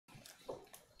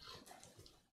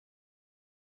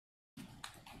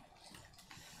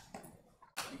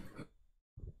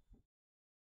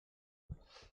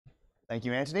Thank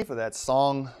you, Anthony, for that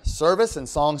song service and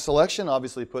song selection.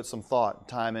 Obviously put some thought,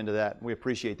 time into that. We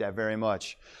appreciate that very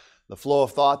much. The flow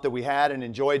of thought that we had and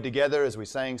enjoyed together as we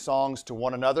sang songs to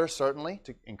one another, certainly,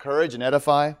 to encourage and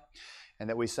edify, and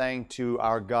that we sang to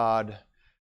our God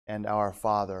and our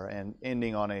Father, and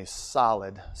ending on a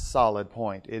solid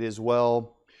point. It is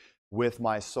well with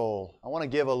my soul. I want to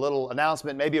give a little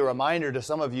announcement, maybe a reminder to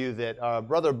some of you that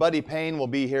Brother Buddy Payne will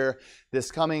be here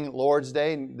this coming Lord's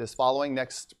Day, this following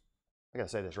next, I got to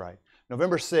say this right,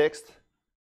 November 6th.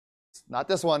 Not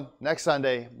this one, next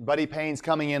Sunday. Buddy Payne's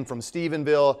coming in from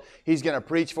Stephenville. He's going to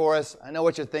preach for us. I know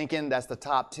what you're thinking. That's the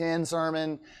top 10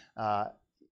 sermon.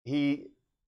 He's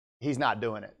not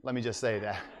doing it. Let me just say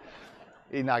that.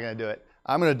 He's not going to do it.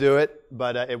 I'm going to do it,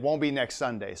 but it won't be next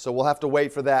Sunday. So we'll have to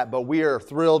wait for that. But we are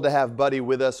thrilled to have Buddy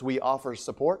with us. We offer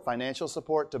support, financial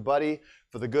support to Buddy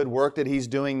for the good work that he's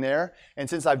doing there. And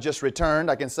since I've just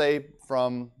returned, I can say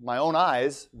from my own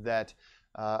eyes that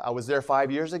I was there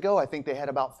 5 years ago. I think they had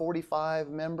about 45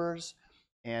 members,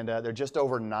 and they're just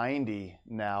over 90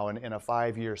 now in a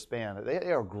 5-year span.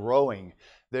 They are growing.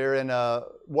 They're in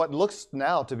what looks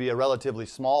now to be a relatively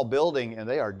small building, and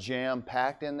they are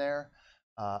jam-packed in there.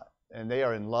 And they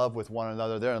are in love with one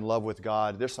another. They're in love with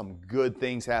God. There's some good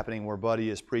things happening where Buddy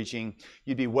is preaching.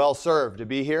 You'd be well served to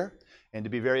be here and to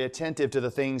be very attentive to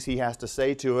the things he has to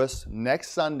say to us next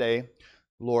Sunday,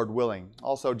 Lord willing.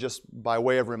 Also, just by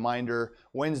way of reminder,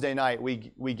 Wednesday night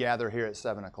we gather here at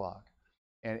 7 o'clock.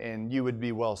 And you would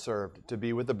be well served to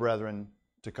be with the brethren,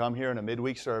 to come here in a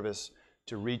midweek service,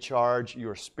 to recharge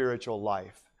your spiritual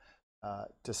life,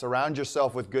 to surround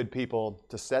yourself with good people,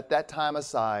 to set that time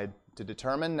aside, to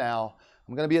determine now,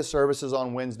 I'm going to be at services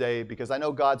on Wednesday because I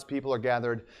know God's people are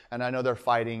gathered and I know they're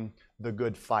fighting the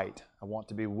good fight. I want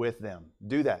to be with them.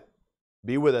 Do that.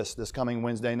 Be with us this coming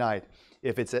Wednesday night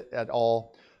if it's at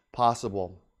all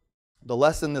possible. The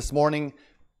lesson this morning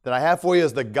that I have for you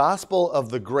is the gospel of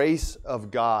the grace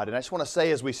of God. And I just want to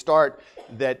say as we start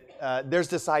that there's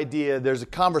this idea, there's a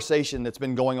conversation that's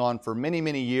been going on for many,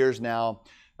 many years now.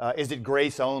 Is it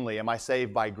grace only? Am I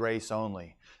saved by grace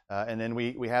only? And then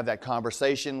we have that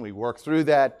conversation, we work through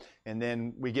that, and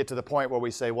then we get to the point where we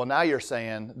say, well, now you're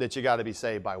saying that you got to be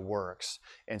saved by works.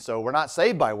 And so we're not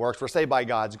saved by works, we're saved by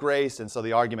God's grace, and so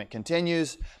the argument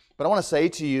continues. But I want to say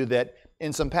to you that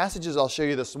in some passages I'll show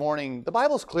you this morning, the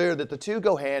Bible's clear that the two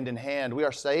go hand in hand. We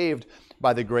are saved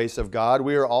by the grace of God.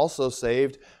 We are also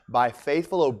saved by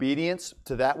faithful obedience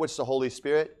to that which the Holy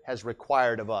Spirit has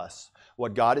required of us.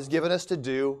 What God has given us to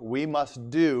do, we must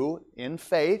do in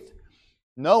faith,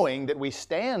 knowing that we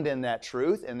stand in that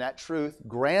truth, and that truth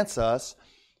grants us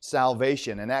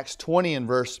salvation. In Acts 20 and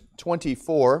verse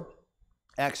 24,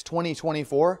 Acts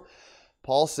 20:24,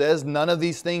 Paul says, "None of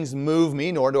these things move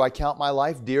me, nor do I count my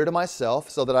life dear to myself,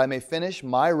 so that I may finish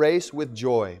my race with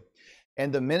joy,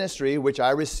 and the ministry which I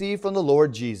received from the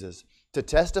Lord Jesus, to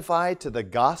testify to the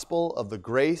gospel of the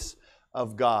grace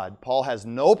of God." Paul has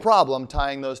no problem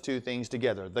tying those two things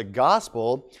together. The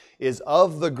gospel is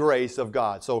of the grace of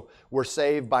God. So we're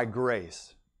saved by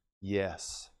grace.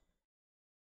 Yes.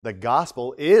 The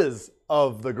gospel is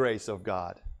of the grace of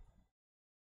God.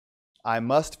 I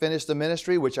must finish the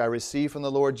ministry which I received from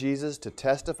the Lord Jesus to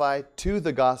testify to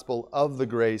the gospel of the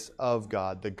grace of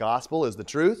God. The gospel is the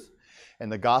truth,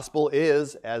 and the gospel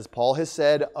is, as Paul has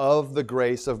said, of the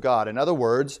grace of God. In other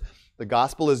words, the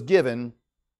gospel is given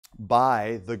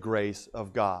by the grace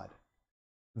of God.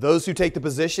 Those who take the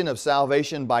position of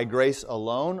salvation by grace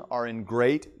alone are in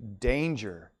great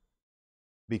danger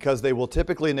because they will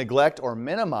typically neglect or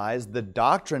minimize the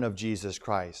doctrine of Jesus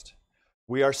Christ.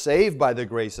 We are saved by the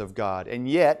grace of God, and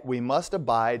yet we must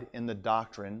abide in the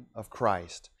doctrine of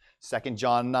Christ. 2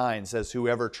 John 9 says,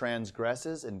 "Whoever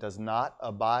transgresses and does not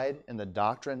abide in the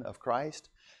doctrine of Christ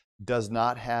does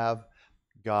not have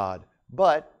God.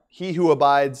 But he who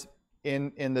abides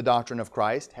in the doctrine of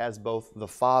Christ has both the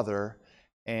Father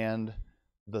and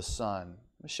the Son."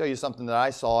 Let me show you something that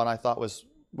I saw and I thought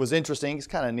was interesting. It's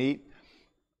kind of neat.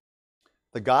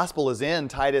 The gospel is in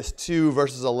Titus 2,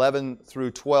 verses 11 through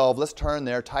 12. Let's turn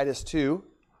there, Titus 2.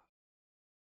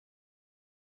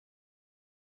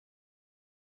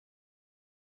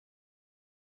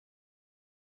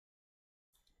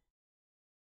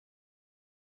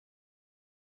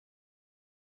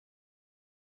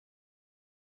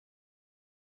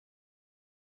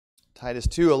 Titus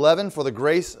 2:11, "For the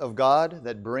grace of God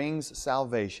that brings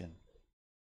salvation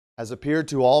has appeared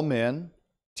to all men,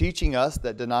 teaching us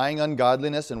that denying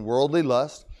ungodliness and worldly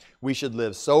lust, we should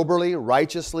live soberly,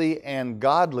 righteously, and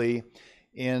godly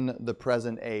in the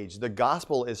present age." The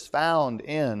gospel is found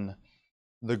in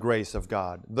the grace of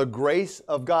God. The grace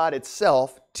of God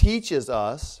itself teaches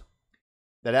us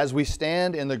that as we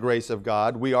stand in the grace of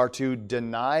God, we are to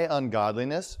deny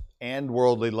ungodliness and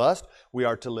worldly lust. We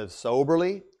are to live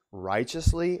soberly,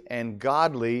 righteously, and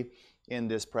godly in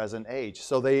this present age.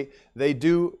 So they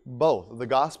do both. The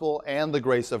gospel and the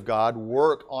grace of God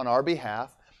work on our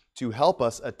behalf to help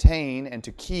us attain and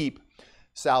to keep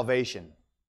salvation.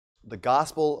 The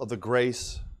gospel of the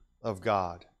grace of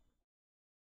God.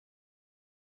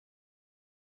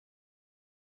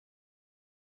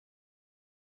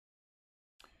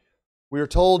 We are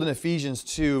told in Ephesians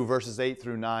 2, verses 8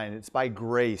 through 9, it's by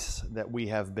grace that we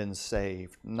have been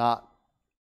saved, not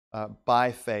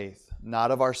by faith, not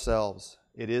of ourselves.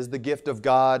 It is the gift of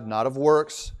God, not of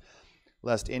works,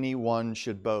 lest anyone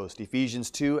should boast. Ephesians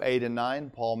 2, 8 and 9,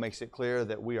 Paul makes it clear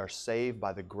that we are saved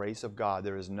by the grace of God.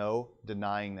 There is no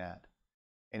denying that.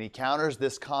 And he counters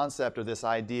this concept or this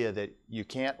idea that you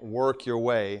can't work your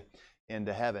way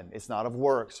into heaven. It's not of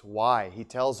works. Why? He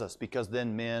tells us, because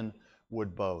then men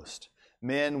would boast.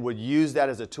 Men would use that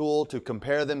as a tool to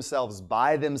compare themselves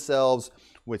by themselves,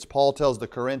 which Paul tells the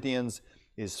Corinthians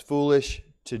is foolish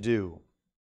to do.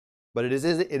 But it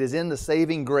is in the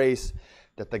saving grace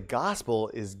that the gospel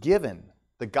is given.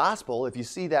 The gospel, if you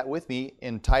see that with me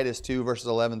in Titus 2, verses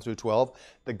 11 through 12,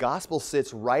 the gospel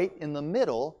sits right in the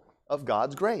middle of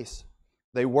God's grace.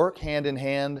 They work hand in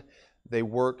hand. They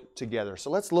work together. So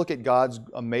let's look at God's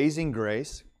amazing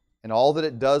grace and all that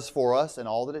it does for us and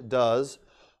all that it does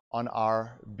on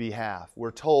our behalf.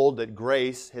 We're told that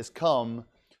grace has come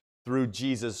through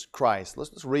Jesus Christ.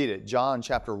 Let's read it. John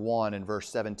chapter 1 and verse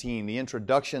 17. The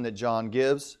introduction that John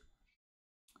gives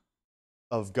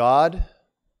of God,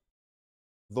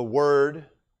 the Word,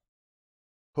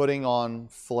 putting on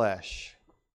flesh.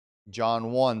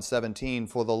 John 1, 17.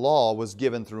 For the law was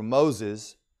given through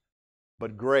Moses,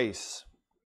 but grace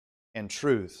and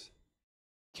truth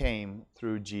came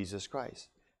through Jesus Christ.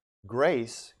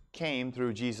 Grace came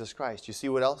through Jesus Christ. You see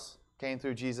what else came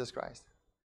through Jesus Christ?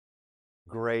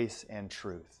 Grace and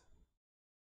truth.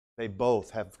 They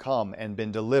both have come and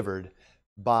been delivered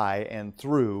by and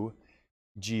through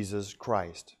Jesus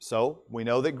Christ. So we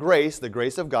know that grace, the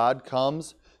grace of God,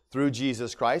 comes through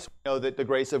Jesus Christ. We know that the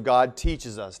grace of God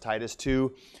teaches us. Titus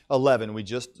 2:11. We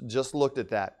just looked at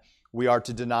that. We are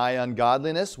to deny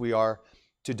ungodliness. We are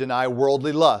to deny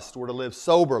worldly lust. We're to live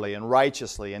soberly and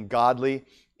righteously and godly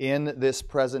in this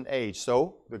present age.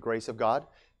 So the grace of God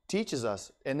teaches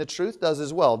us, and the truth does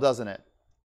as well, doesn't it?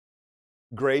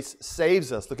 Grace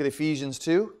saves us. Look at Ephesians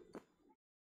 2.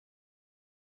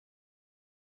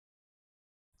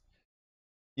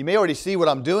 You may already see what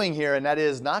I'm doing here, and that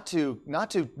is not to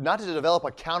develop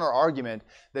a counter argument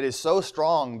that is so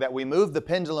strong that we move the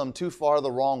pendulum too far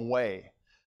the wrong way.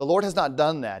 The Lord has not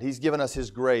done that. He's given us His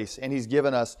grace, and He's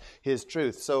given us His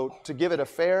truth. So to give it a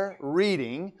fair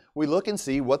reading, we look and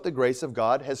see what the grace of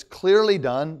God has clearly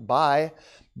done by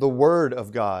the Word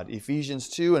of God. Ephesians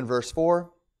 2 and verse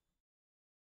 4.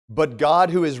 But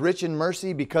God, who is rich in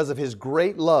mercy, because of His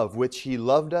great love, which He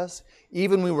loved us,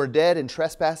 even when we were dead in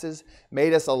trespasses,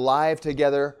 made us alive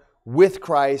together with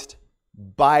Christ.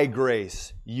 By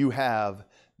grace you have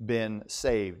been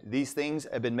saved. These things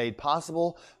have been made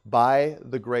possible by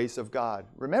the grace of God.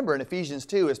 Remember in Ephesians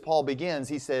 2, as Paul begins,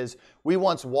 he says, we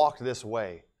once walked this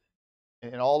way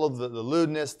in all of the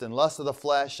lewdness and lust of the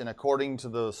flesh, and according to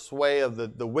the sway of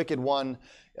the wicked one,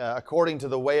 according to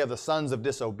the way of the sons of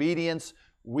disobedience.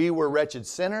 We were wretched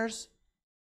sinners,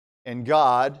 and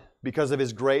God, because of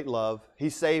His great love, He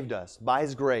saved us by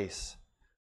His grace.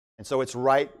 And so it's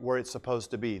right where it's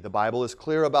supposed to be. The Bible is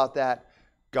clear about that.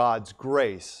 God's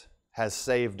grace has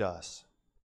saved us.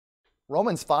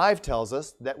 Romans 5 tells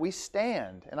us that we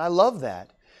stand, and I love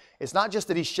that. It's not just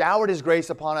that He showered His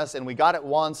grace upon us and we got it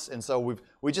once, and so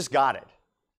we just got it.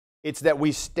 It's that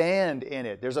we stand in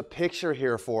it. There's a picture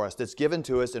here for us that's given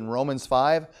to us in Romans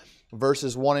 5,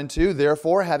 verses 1 and 2.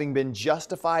 Therefore, having been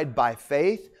justified by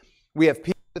faith, we have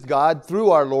peace with God through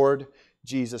our Lord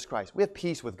Jesus Christ. We have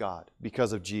peace with God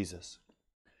because of Jesus.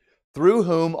 Through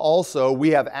whom also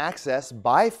we have access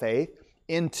by faith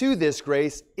into this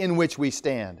grace in which we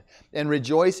stand, and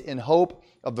rejoice in hope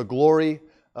of the glory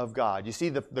of God. You see,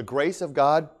 the grace of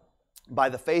God, by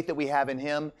the faith that we have in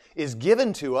Him, is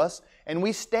given to us, and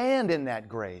we stand in that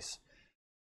grace.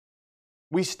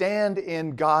 We stand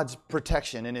in God's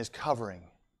protection and His covering.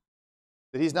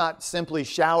 That He's not simply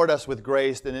showered us with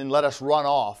grace and then let us run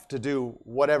off to do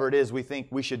whatever it is we think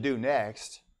we should do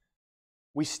next.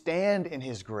 We stand in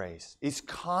His grace. It's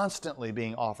constantly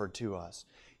being offered to us.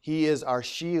 He is our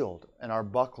shield and our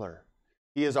buckler.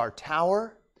 He is our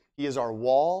tower. He is our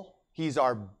wall. He's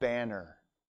our banner.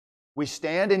 We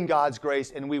stand in God's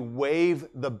grace and we wave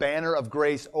the banner of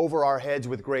grace over our heads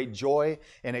with great joy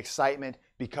and excitement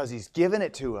because He's given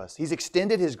it to us. He's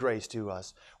extended His grace to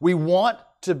us. We want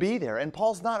to be there, and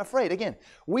Paul's not afraid. Again,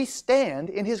 we stand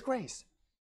in His grace.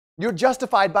 You're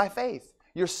justified by faith.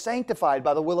 You're sanctified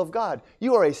by the will of God.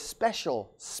 You are a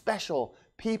special, special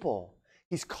people.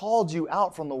 He's called you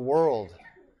out from the world.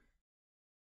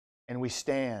 And we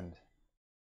stand.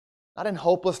 Not in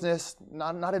hopelessness,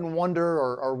 not in wonder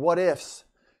or what ifs.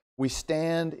 We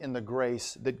stand in the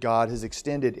grace that God has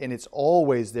extended, and it's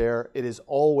always there. It is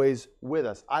always with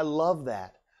us. I love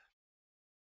that.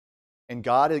 And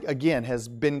God, again, has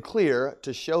been clear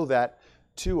to show that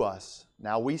to us.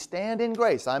 Now, we stand in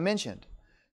grace, I mentioned.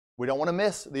 We don't want to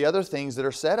miss the other things that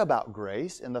are said about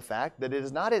grace and the fact that it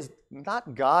is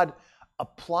not God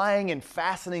applying and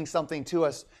fastening something to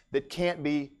us that can't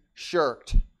be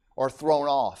shirked or thrown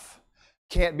off,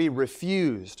 can't be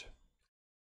refused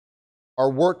or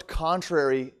worked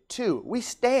contrary to. We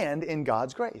stand in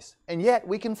God's grace, and yet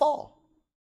we can fall.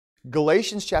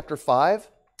 Galatians chapter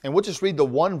 5, and we'll just read the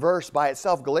one verse by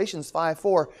itself. Galatians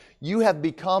 5:4, you have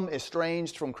become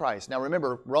estranged from Christ. Now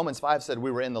remember, Romans 5 said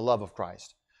we were in the love of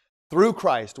Christ. Through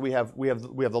Christ, we have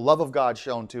the love of God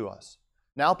shown to us.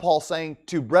 Now Paul's saying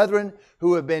to brethren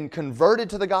who have been converted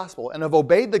to the gospel and have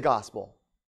obeyed the gospel,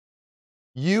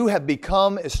 you have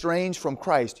become estranged from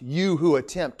Christ, you who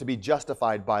attempt to be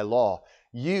justified by law.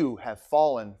 You have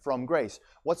fallen from grace.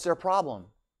 What's their problem?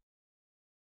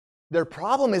 Their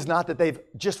problem is not that they've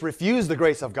just refused the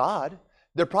grace of God.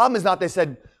 Their problem is not they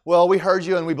said, well, we heard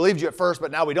you and we believed you at first,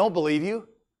 but now we don't believe you.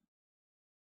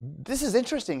 This is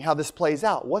interesting how this plays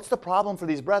out. What's the problem for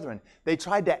these brethren? They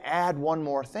tried to add one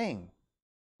more thing.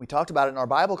 We talked about it in our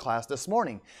Bible class this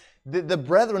morning. The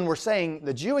brethren were saying,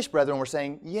 the Jewish brethren were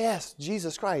saying, yes,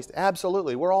 Jesus Christ,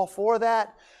 absolutely. We're all for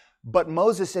that. But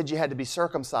Moses said you had to be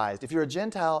circumcised. If you're a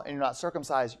Gentile and you're not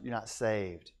circumcised, you're not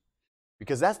saved.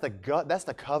 Because that's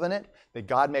the covenant that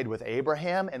God made with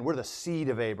Abraham, and we're the seed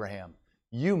of Abraham.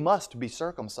 You must be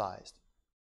circumcised.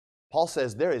 Paul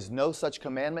says there is no such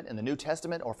commandment in the New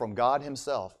Testament or from God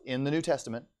Himself in the New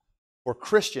Testament for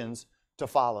Christians to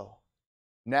follow.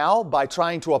 Now, by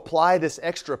trying to apply this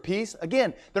extra piece,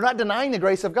 again, they're not denying the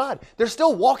grace of God. They're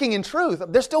still walking in truth.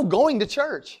 They're still going to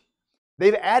church.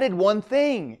 They've added one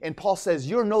thing, and Paul says,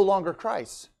 you're no longer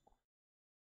Christ.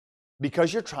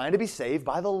 Because you're trying to be saved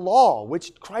by the law,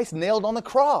 which Christ nailed on the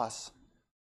cross.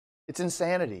 It's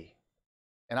insanity.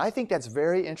 And I think that's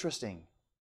very interesting.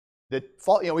 That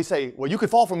we say, well, you could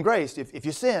fall from grace if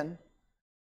you sin.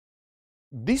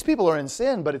 These people are in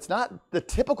sin, but it's not the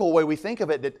typical way we think of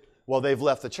it that, well, they've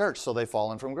left the church, so they've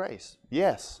fallen from grace.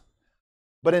 Yes.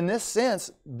 But in this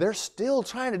sense, they're still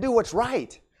trying to do what's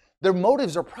right. Their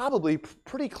motives are probably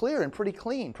pretty clear and pretty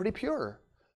clean, pretty pure.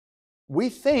 We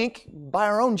think, by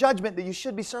our own judgment, that you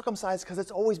should be circumcised because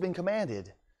it's always been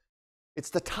commanded. It's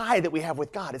the tie that we have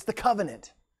with God. It's the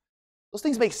covenant. Those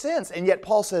things make sense, and yet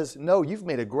Paul says, no, you've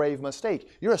made a grave mistake.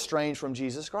 You're estranged from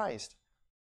Jesus Christ.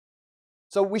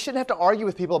 So we shouldn't have to argue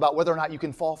with people about whether or not you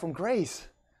can fall from grace.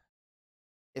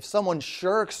 If someone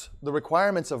shirks the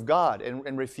requirements of God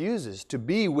and refuses to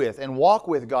be with and walk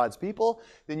with God's people,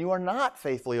 then you are not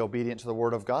faithfully obedient to the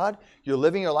Word of God. You're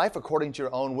living your life according to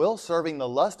your own will, serving the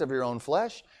lust of your own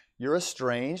flesh. You're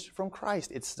estranged from Christ.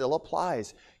 It still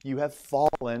applies. You have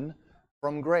fallen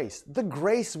from grace. The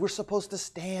grace we're supposed to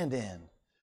stand in,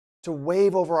 to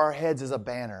wave over our heads as a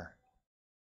banner.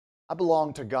 I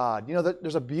belong to God. You know,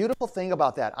 there's a beautiful thing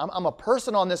about that. I'm a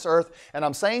person on this earth, and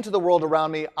I'm saying to the world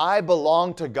around me, I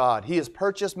belong to God. He has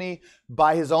purchased me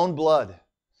by His own blood.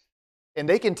 And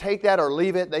they can take that or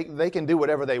leave it. They can do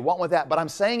whatever they want with that. But I'm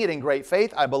saying it in great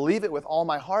faith. I believe it with all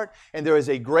my heart. And there is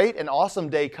a great and awesome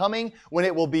day coming when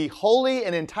it will be wholly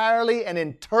and entirely and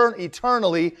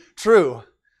eternally true.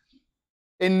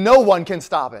 And no one can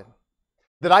stop it.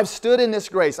 That I've stood in this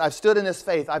grace, I've stood in this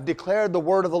faith, I've declared the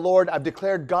word of the Lord, I've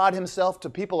declared God Himself to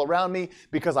people around me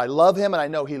because I love Him and I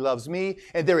know He loves me.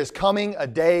 And there is coming a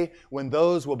day when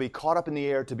those will be caught up in the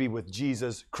air to be with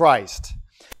Jesus Christ.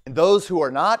 And those who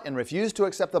are not and refuse to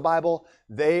accept the Bible,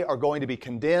 they are going to be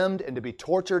condemned and to be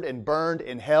tortured and burned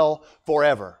in hell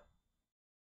forever.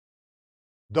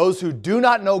 Those who do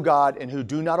not know God and who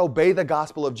do not obey the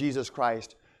gospel of Jesus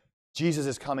Christ, Jesus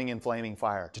is coming in flaming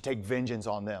fire to take vengeance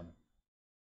on them.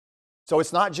 So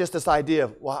it's not just this idea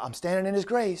of, well, I'm standing in His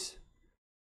grace.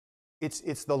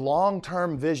 It's the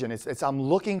long-term vision. It's I'm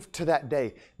looking to that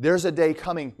day. There's a day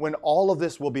coming when all of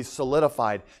this will be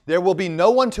solidified. There will be no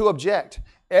one to object.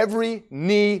 Every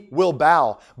knee will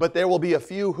bow, but there will be a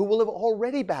few who will have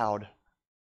already bowed.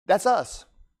 That's us.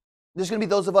 There's going to be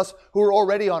those of us who are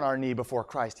already on our knee before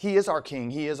Christ. He is our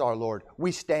King. He is our Lord.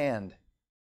 We stand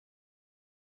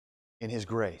in His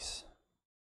grace.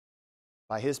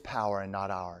 by His power and not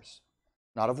ours.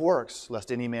 Not of works,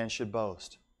 lest any man should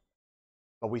boast.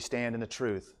 But we stand in the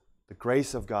truth. The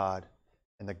grace of God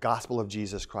and the gospel of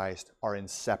Jesus Christ are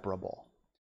inseparable.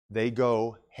 They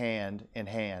go hand in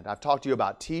hand. I've talked to you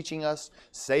about teaching us,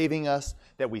 saving us,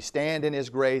 that we stand in His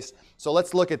grace. So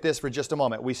let's look at this for just a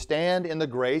moment. We stand in the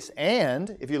grace,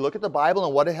 and if you look at the Bible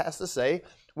and what it has to say,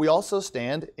 we also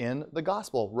stand in the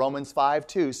gospel. Romans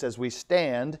 5:2 says we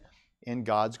stand in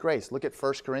God's grace. Look at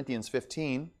 1 Corinthians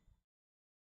 15.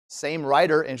 Same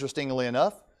writer, interestingly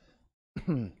enough.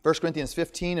 1 Corinthians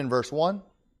 15 and verse 1.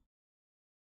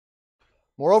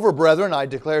 Moreover, brethren, I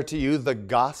declare to you the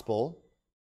gospel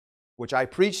which I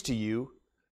preached to you,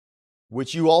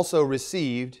 which you also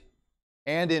received,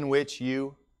 and in which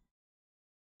you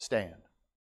stand.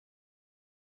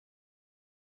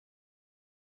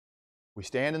 We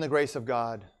stand in the grace of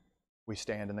God. We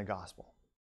stand in the gospel.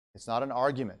 It's not an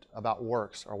argument about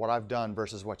works or what I've done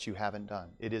versus what you haven't done.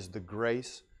 It is the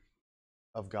grace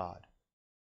of God.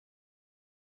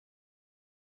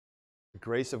 The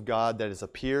grace of God that has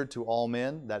appeared to all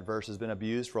men. That verse has been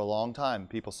abused for a long time.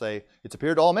 People say, it's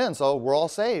appeared to all men, so we're all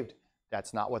saved.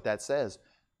 That's not what that says.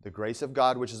 The grace of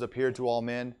God which has appeared to all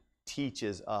men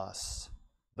teaches us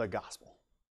the gospel.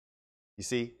 You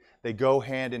see, they go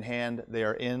hand in hand. They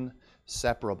are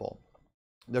inseparable.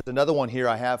 There's another one here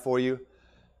I have for you.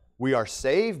 We are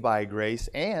saved by grace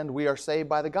and we are saved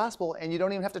by the gospel, and you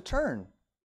don't even have to turn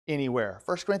anywhere.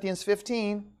 1 Corinthians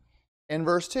 15 and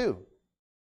verse 2.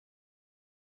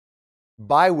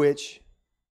 By which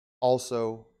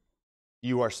also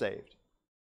you are saved.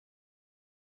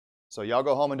 So y'all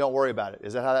go home and don't worry about it.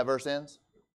 Is that how that verse ends?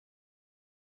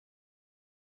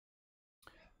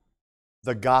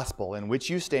 The gospel in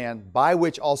which you stand, by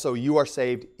which also you are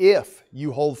saved, if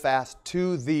you hold fast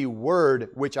to the word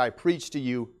which I preached to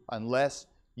you, unless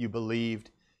you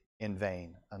believed in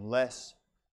vain. Unless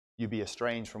you be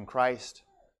estranged from Christ,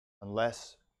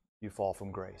 unless you fall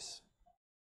from grace.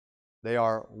 They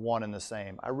are one and the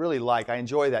same. I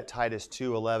enjoy that Titus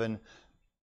 2:11.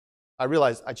 I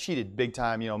realized I cheated big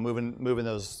time, moving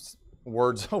those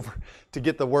words over to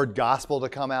get the word gospel to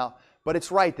come out. But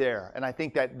it's right there. And I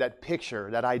think that picture,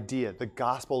 that idea, the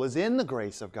gospel is in the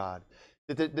grace of God.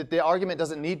 That the argument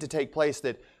doesn't need to take place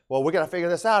that, well, we got to figure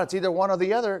this out. It's either one or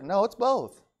the other. No, it's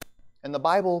both. And the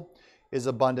Bible is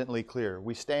abundantly clear.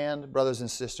 We stand, brothers and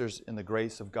sisters, in the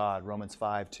grace of God. Romans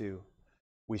 5:2.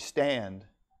 We stand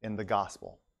in the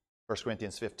gospel. 1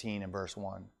 Corinthians 15 and verse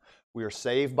 1. We are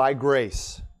saved by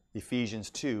grace. Ephesians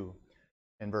 2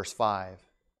 and verse 5.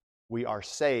 We are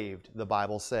saved, the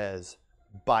Bible says,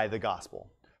 by the gospel.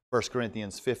 1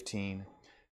 Corinthians 15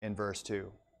 and verse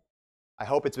 2. I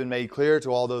hope it's been made clear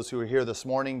to all those who are here this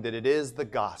morning that it is the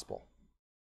gospel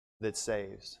that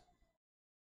saves.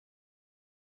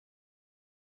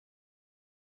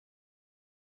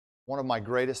 One of my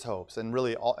greatest hopes, and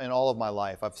really in all of my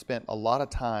life, I've spent a lot of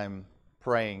time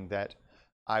praying that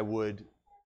I would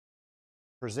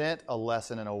present a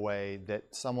lesson in a way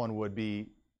that someone would be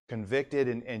convicted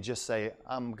and just say,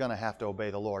 I'm going to have to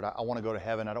obey the Lord. I want to go to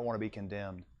heaven. I don't want to be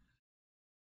condemned.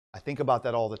 I think about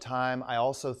that all the time. I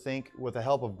also think, with the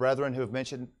help of brethren who have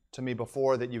mentioned to me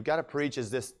before, that you've got to preach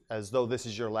as though this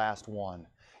is your last one.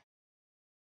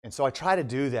 And so I try to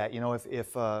do that.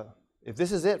 If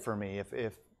this is it for me,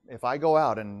 if I go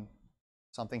out and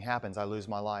something happens, I lose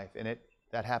my life, and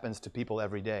that happens to people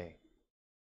every day.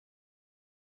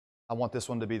 I want this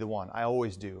one to be the one. I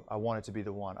always do. I want it to be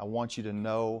the one. I want you to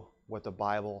know what the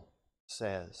Bible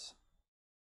says.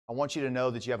 I want you to know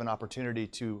that you have an opportunity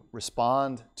to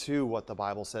respond to what the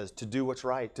Bible says, to do what's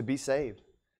right, to be saved,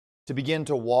 to begin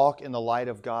to walk in the light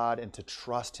of God and to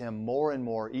trust Him more and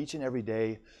more each and every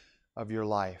day of your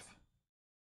life.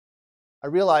 I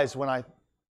realize when I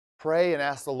pray and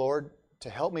ask the Lord to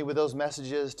help me with those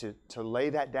messages, to lay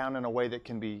that down in a way that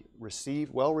can be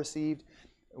received,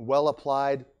 well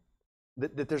applied,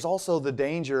 that there's also the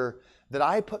danger that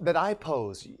I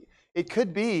pose. It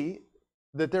could be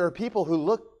that there are people who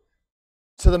look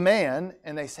to the man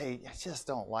and they say, I just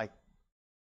don't like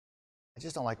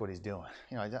what he's doing.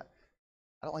 I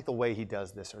don't like the way he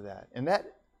does this or that. And that,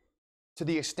 to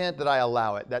the extent that I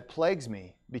allow it, that plagues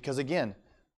me, because again,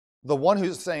 the one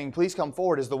who's saying, please come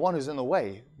forward, is the one who's in the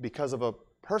way because of a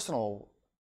personal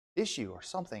issue or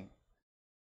something.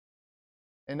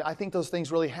 And I think those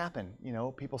things really happen.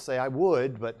 People say, I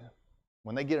would, but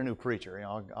when they get a new preacher,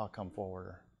 I'll come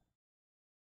forward.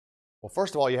 Well,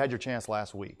 first of all, you had your chance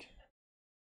last week.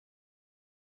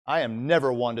 I am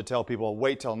never one to tell people,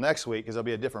 wait till next week because there'll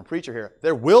be a different preacher here.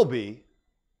 There will be,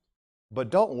 but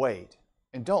don't wait.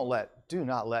 And do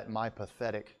not let my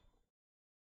pathetic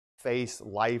face,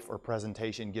 life, or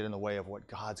presentation get in the way of what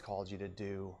God's called you to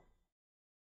do.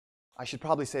 I should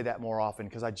probably say that more often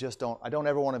because I don't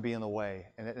ever want to be in the way.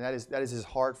 And that is as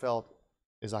heartfelt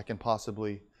as I can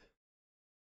possibly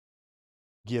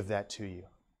give that to you.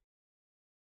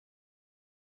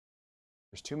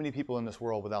 There's too many people in this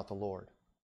world without the Lord.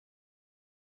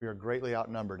 We are greatly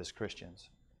outnumbered as Christians.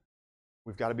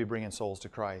 We've got to be bringing souls to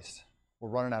Christ. We're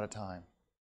running out of time.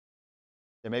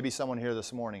 There may be someone here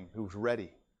this morning who's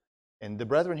ready. And the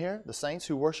brethren here, the saints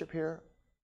who worship here,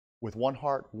 with one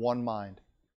heart, one mind,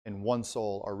 and one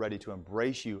soul are ready to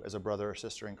embrace you as a brother or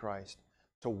sister in Christ,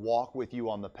 to walk with you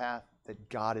on the path that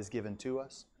God has given to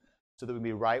us, so that we can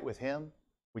be right with Him,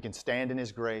 we can stand in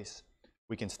His grace,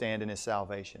 we can stand in His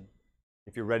salvation.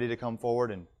 If you're ready to come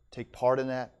forward and take part in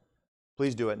that,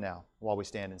 please do it now while we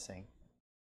stand and sing.